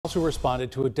Also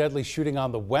responded to a deadly shooting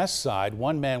on the west side.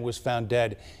 One man was found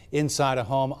dead inside a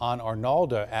home on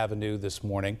Arnaldo Avenue this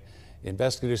morning.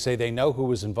 Investigators say they know who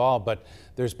was involved, but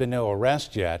there's been no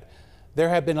arrest yet. There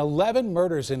have been 11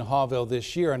 murders in Haughville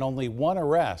this year and only one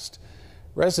arrest.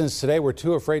 Residents today were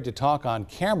too afraid to talk on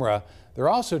camera. They're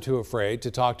also too afraid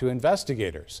to talk to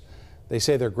investigators. They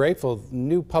say they're grateful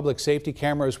new public safety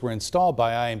cameras were installed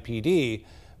by IMPD,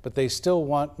 but they still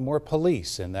want more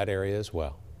police in that area as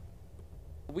well.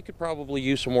 We could probably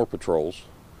use some more patrols,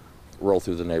 roll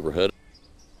through the neighborhood.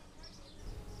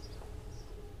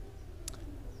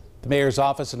 The mayor's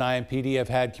office and IMPD have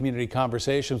had community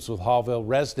conversations with Haughville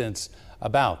residents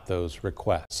about those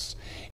requests.